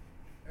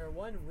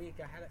 week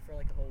I had it for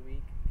like a whole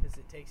week because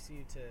it takes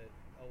you to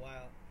a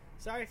while.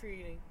 Sorry for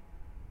eating.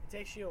 It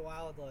takes you a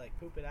while to like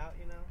poop it out,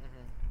 you know.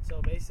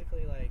 So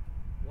basically, like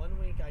 1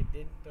 week I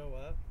didn't throw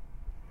up,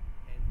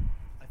 and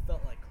I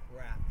felt like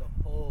crap the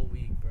whole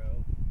week,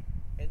 bro.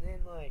 And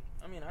then like,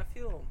 I mean, I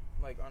feel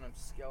like on a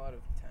scale out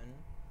of 10,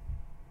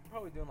 I'm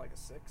probably doing like a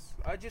 6.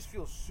 I just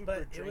feel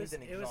super drained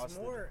and exhausted. It was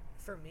more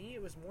for me.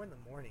 It was more in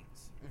the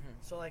mornings.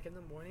 So like in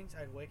the mornings,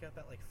 I'd wake up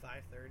at like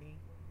 5:30.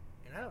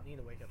 And I don't need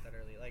to wake up that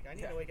early. Like, I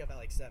need to wake up at,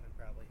 like, 7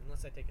 probably.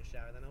 Unless I take a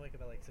shower. Then I wake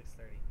up at, like,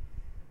 6:30.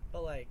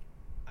 But, like,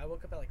 I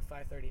woke up at, like,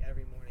 5:30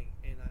 every morning.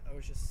 And I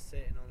was just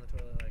sitting on the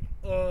toilet like,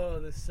 oh,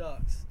 this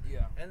sucks.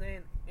 Yeah. And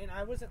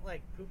I wasn't,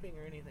 like, pooping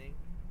or anything.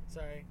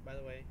 Sorry, by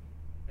the way,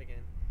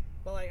 again.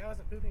 But, like, I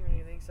wasn't pooping or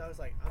anything. So I was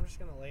like, I'm just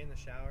going to lay in the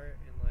shower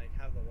and, like,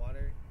 have the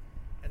water.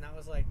 And that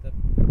was, like,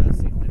 that's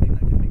the only thing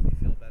that can make me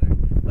feel better.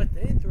 But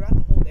then, throughout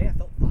the whole day, I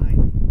felt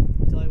fine.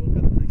 Until I woke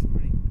up the next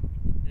morning.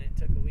 And it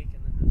took a week,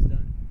 and then I was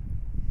done.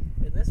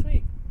 And this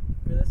week,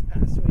 or this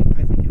past week,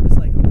 I think it was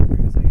like on the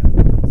cruise, I got a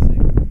little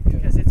sick. Yeah.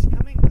 Because it's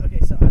coming,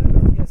 okay, so I don't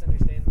know if you guys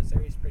understand,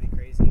 Missouri's pretty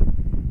crazy.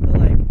 But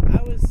like,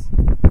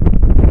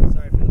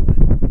 sorry for the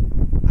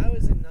wind. I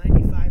was in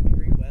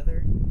 95-degree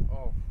weather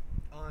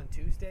on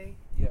Tuesday.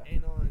 Yeah.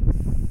 And on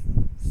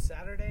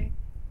Saturday,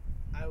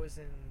 I was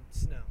in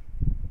snow.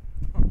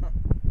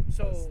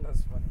 So,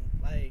 that's funny.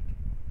 Like,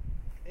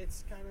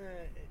 it kind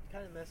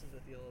of messes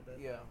with you a little bit.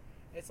 Yeah.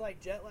 It's like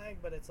jet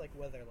lag, but it's like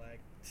weather lag.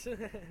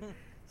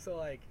 So,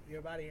 like,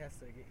 your body has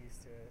to get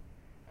used to it.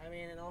 I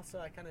mean, and also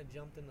I kind of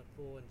jumped in the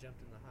pool and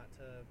jumped in the hot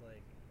tub,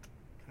 like,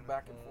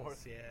 back and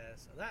forth. Yeah,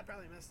 so that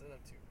probably messed it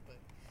up, too. But,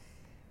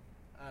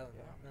 I don't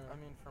know. No. I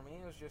mean, for me,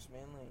 it was just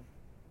mainly...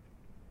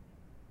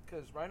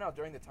 Because right now,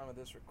 during the time of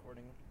this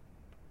recording,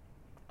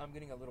 I'm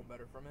getting a little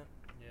better from it.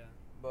 Yeah.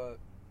 But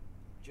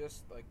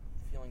just, like,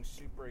 feeling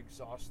super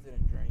exhausted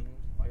and drained.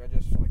 Like, I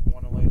just, like,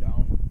 want to lay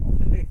down all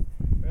day.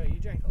 Bro, you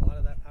drank a lot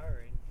of that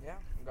Powerade. Yeah,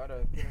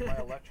 gotta get in my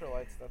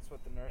electrolytes. That's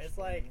what the nurse It's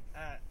told like me.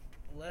 at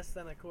less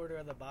than a quarter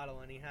of the bottle,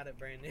 and he had it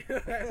brand new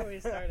when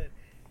we started.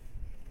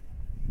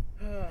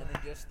 And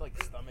then just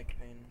like stomach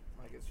pain,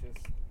 like it's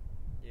just.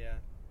 Yeah.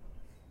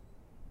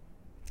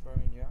 But I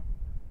mean, yeah.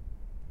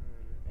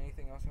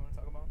 Anything else you want to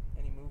talk about?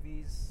 Any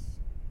movies?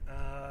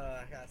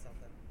 I got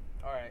something.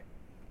 All right.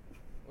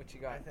 What you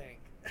got? I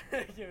think.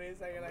 Give me a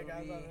second. I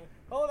got something.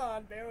 Hold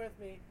on. Bear with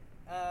me.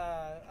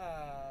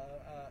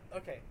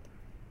 Okay.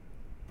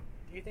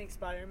 Do you think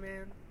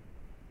Spider-Man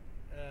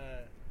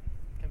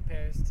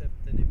compares to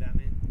the new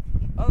Batman?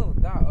 Oh,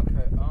 that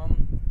okay.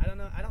 I don't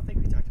know. I don't think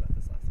we talked about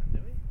this last time,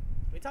 did we?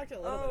 We talked a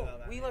little bit about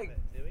Batman. We like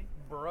did we?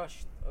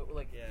 brushed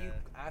you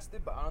asked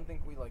it, but I don't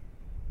think we like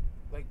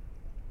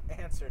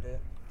answered it.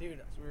 Dude,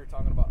 so we were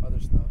talking about other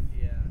stuff.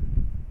 Yeah.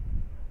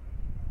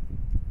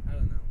 I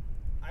don't know.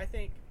 I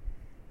think.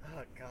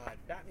 Oh God,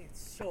 Batman's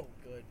so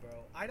good,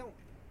 bro.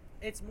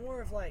 It's more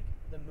of like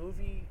the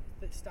movie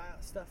style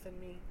stuff in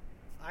me.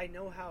 I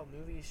know how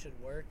movies should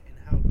work and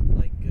how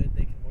like good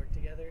they can work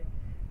together,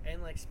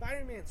 and like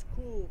Spider-Man's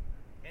cool,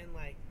 and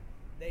like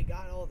they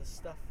got all the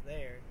stuff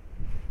there,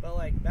 but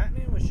like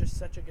Batman was just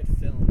such a good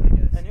film, I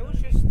guess. And it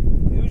was just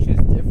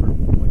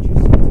different from what you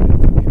see today,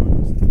 to be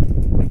honest.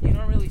 Like you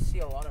don't really see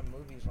a lot of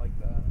movies like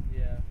that.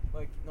 Yeah.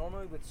 Like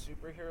normally with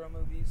superhero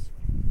movies,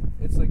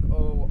 it's like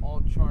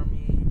all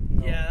charming. You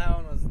know, yeah, that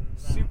one was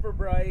super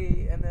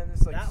bright, and then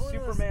it's like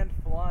Superman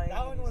flying.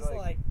 That one was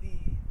like the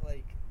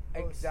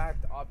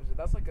exact opposite.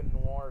 That's like a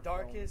noir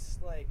darkest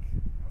film. Like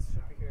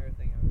superhero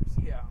thing I've ever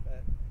seen. Yeah.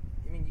 But,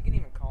 I mean, you can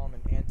even call him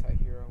an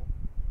anti-hero.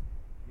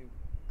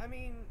 I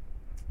mean,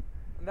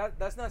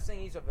 that's not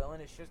saying he's a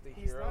villain. It's just a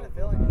hero. He's not a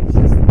villain. He's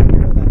just a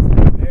hero that's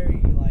like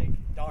very like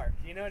dark.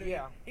 You know what I mean?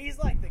 Yeah. He's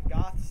like the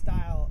goth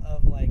style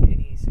of like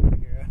any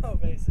superhero,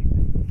 basically.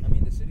 I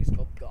mean, the city's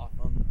called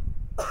Gotham.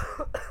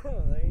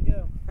 There you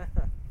go.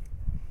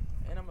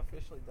 And I'm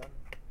officially done.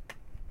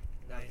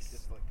 Now it's Nice.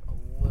 just like a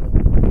little.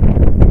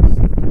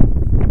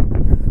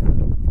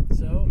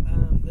 So,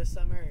 this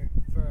summer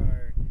for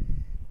our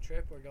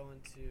trip, we're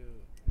going to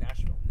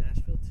Nashville,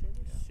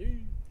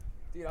 Tennessee.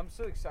 Dude, I'm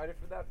so excited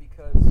for that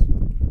because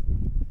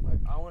like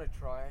I want to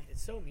try.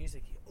 It's so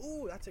music-y.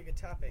 Ooh, that's a good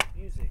topic.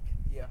 Music.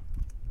 Yeah,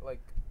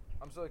 like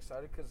I'm so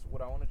excited because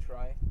what I want to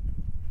try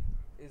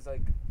is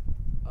like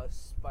a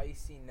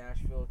spicy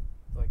Nashville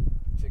like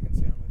chicken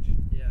sandwich.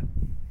 Yeah.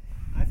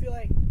 I feel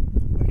like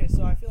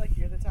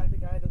you're the type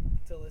of guy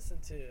to listen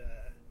to.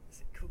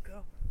 Is it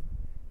Kuko?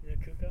 You know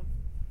Kuko?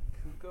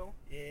 Kuko?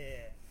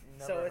 Yeah.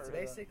 Never So it's heard of that.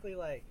 basically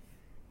like,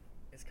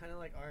 it's kind of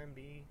like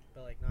R&B,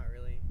 but like not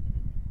really.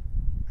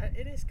 Mm-hmm.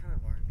 It is kind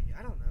of R&B.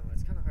 I don't know.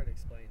 It's kind of hard to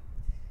explain.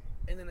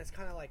 And then it's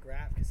kind of like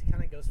rap because he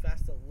kind of goes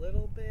fast a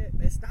little bit.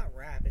 But it's not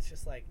rap. It's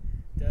just like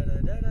da da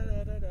da da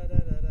da da da da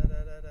da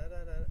da da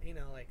da da, you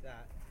know, like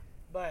that.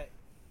 But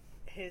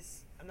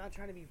I'm not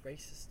trying to be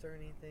racist or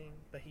anything,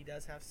 but he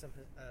does have some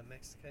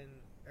Mexican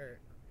or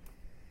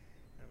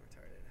I'm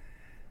retarded,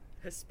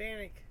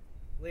 Hispanic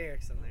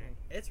lyrics in there.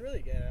 Mm-hmm. It's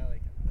really good. I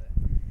like it. But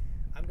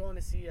I'm going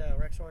to see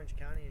Rex Orange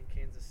County in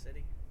Kansas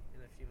City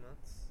in a few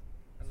months.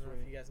 I don't know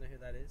if you guys know who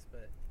that is,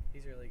 but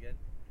he's really good.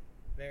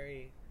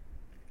 I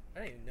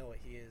don't even know what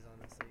he is,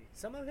 honestly.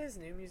 Some of his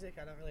new music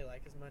I don't really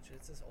like as much.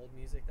 It's this old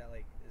music that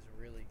like is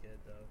really good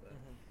though. But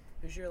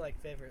who's your like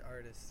favorite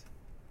artist?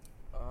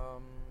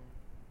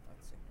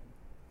 Let's see.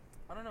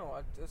 I don't know.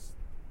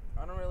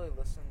 I don't really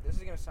listen. This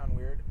is gonna sound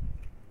weird,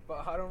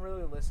 but I don't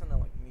really listen to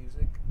like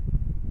music.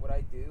 What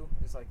I do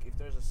is like if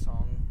there's a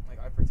song like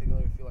I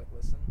particularly feel like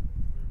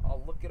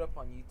I'll look it up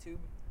on YouTube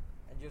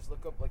and just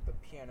look up like the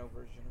piano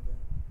version of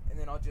it, and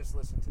then I'll just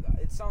listen to that.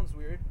 It sounds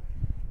weird,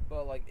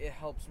 but like it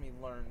helps me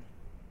learn.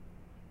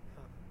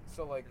 Huh.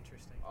 So like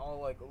Interesting. I'll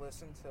like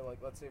listen to like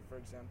let's say for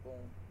example,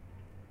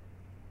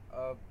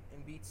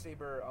 in Beat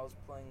Saber I was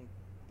playing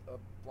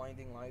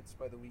Blinding Lights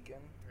by The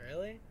Weeknd.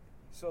 Really?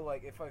 So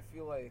like if I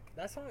feel like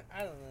That song, I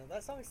don't know.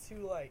 That song's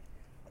too like.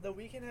 The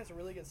Weeknd has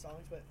really good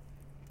songs, but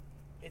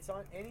it's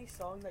on any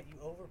song that you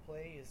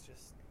overplay is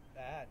just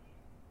bad.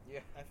 yeah,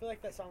 I feel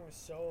like that song was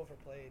so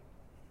overplayed,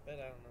 but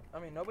I don't know. I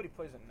mean nobody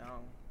plays it now.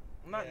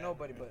 Not Yeah,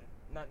 nobody, right. but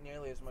not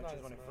nearly as much Not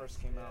as when it much,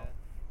 first came out.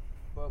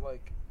 But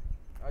like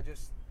I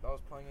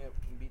was playing it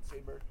in Beat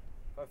Saber.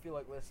 If I feel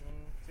like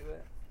listening to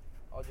it,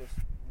 I'll just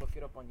look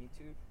it up on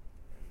YouTube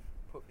and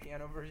put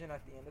piano version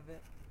at the end of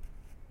it.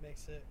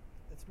 Makes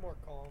it's more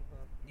calm,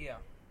 huh? Yeah.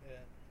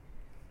 Yeah.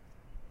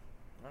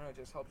 I don't know, it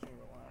just helps me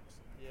relax.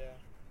 Yeah.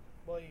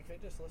 Well, you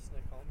could just listen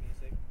to calm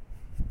music.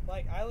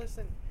 Like I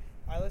listen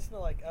to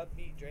like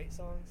upbeat Drake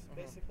songs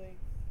basically,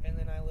 and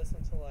then I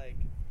listen to like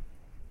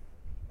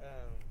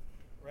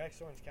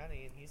Rex Orange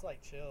County, and he's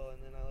like chill, and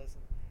then I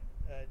listen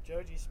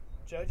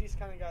Joji's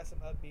kind of got some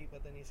upbeat,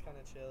 but then he's kind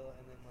of chill,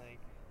 and then like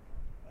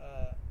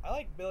I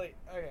like Billie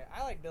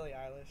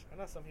Eilish. I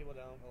know some people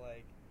don't, but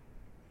like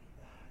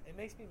it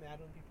makes me mad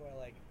when people are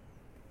like,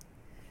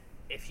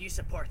 if you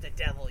support the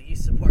devil, if you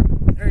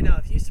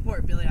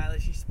support Billie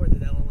Eilish, you support the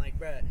devil. I'm like,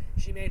 bruh,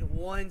 she made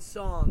one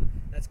song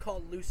that's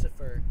called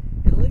Lucifer,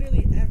 and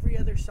literally every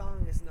other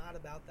song is not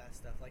about that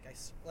stuff.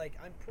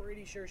 I'm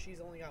pretty sure she's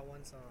only got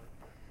one song,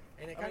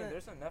 and it kind of.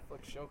 There's a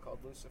Netflix show called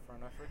Lucifer,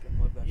 and I freaking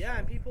love that show. Yeah,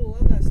 and people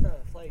love that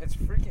stuff. Like,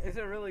 it's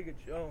a really good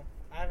show.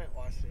 I haven't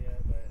watched it yet,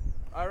 but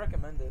I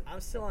recommend it.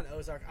 I'm still on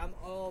Ozark. I'm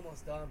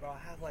almost done, bro.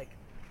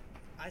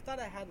 I thought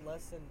I had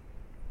less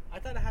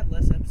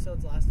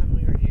episodes last time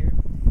we were here,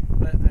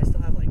 but I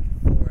still have like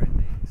 4, I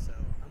think. So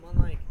I'm on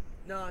like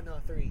no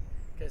 3,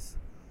 because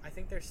I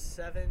think there's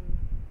 7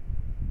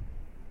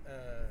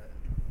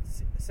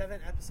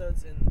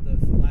 episodes in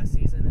the last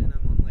season, and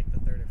I'm on like the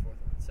 3rd or 4th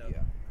one. So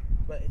yeah.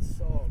 But it's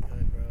so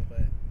good, bro.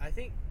 But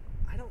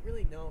I don't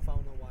really know if I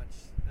want to watch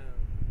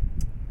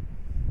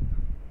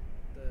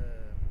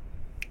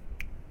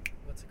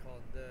what's it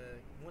called? The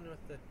one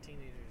with the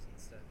teenagers and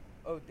stuff.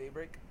 Oh,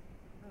 Daybreak?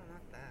 No,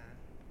 not that.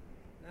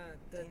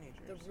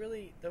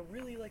 Teenagers. The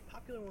really like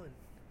popular one.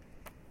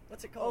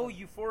 What's it called? Oh,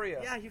 Euphoria.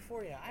 Yeah,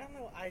 Euphoria. I don't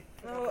know.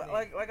 No,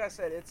 like I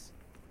said, it's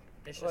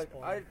just like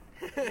porn.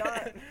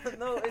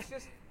 no, it's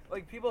just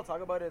like people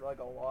talk about it like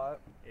a lot.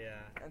 Yeah.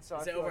 And so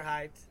Is I it feel like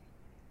overhyped?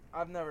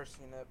 I've never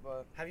seen it,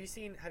 but Have you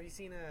seen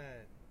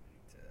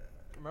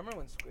remember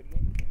when Squid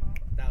Game came out?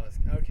 That was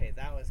okay.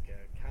 That was good.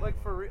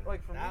 For me,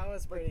 that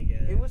was like, pretty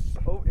good. It was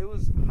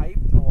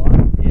hyped a lot.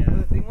 Yeah. But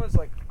the thing was,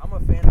 like, I'm a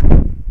fan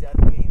of death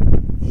game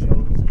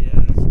shows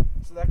and movies,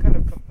 so that kind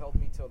of compelled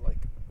me to like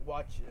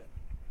watch it.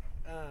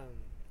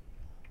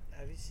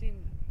 Have you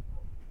seen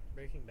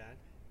Breaking Bad?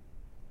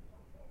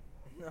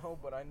 No,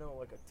 but I know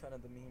like a ton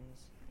of the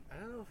memes. I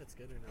don't know if it's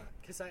good or not,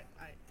 cause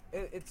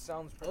It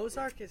sounds pretty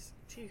Ozark is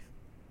Chief.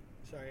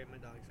 Sorry, my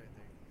dog's right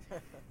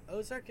there.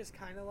 Ozark is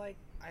kind of like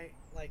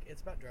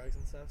it's about drugs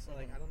and stuff. So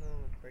like I don't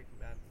know if Breaking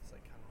Bad is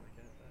like kind of like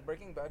it. But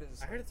Breaking Bad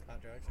is. I heard it's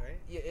about drugs, right?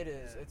 Yeah, it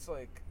is. Yeah. It's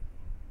like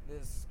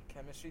this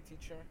chemistry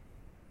teacher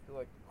who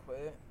like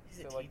quit. He's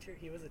a to, like, teacher.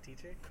 He was a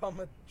teacher. become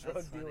a drug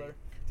That's funny. dealer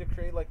to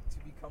create like to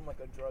become like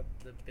a drug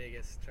The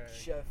biggest trash.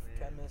 chef,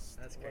 man. chemist,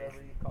 That's whatever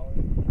crazy. you call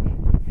it.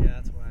 Yeah,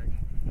 that's whack.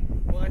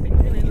 Well, I think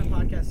we're gonna end the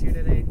podcast here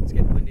today. It's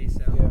getting windy,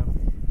 so Yeah.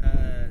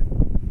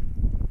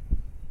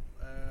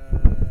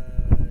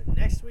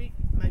 Next week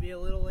might be a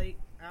little late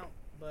out,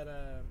 but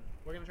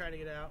we're gonna try to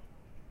get it out.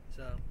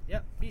 So,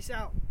 yep. Peace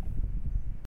out.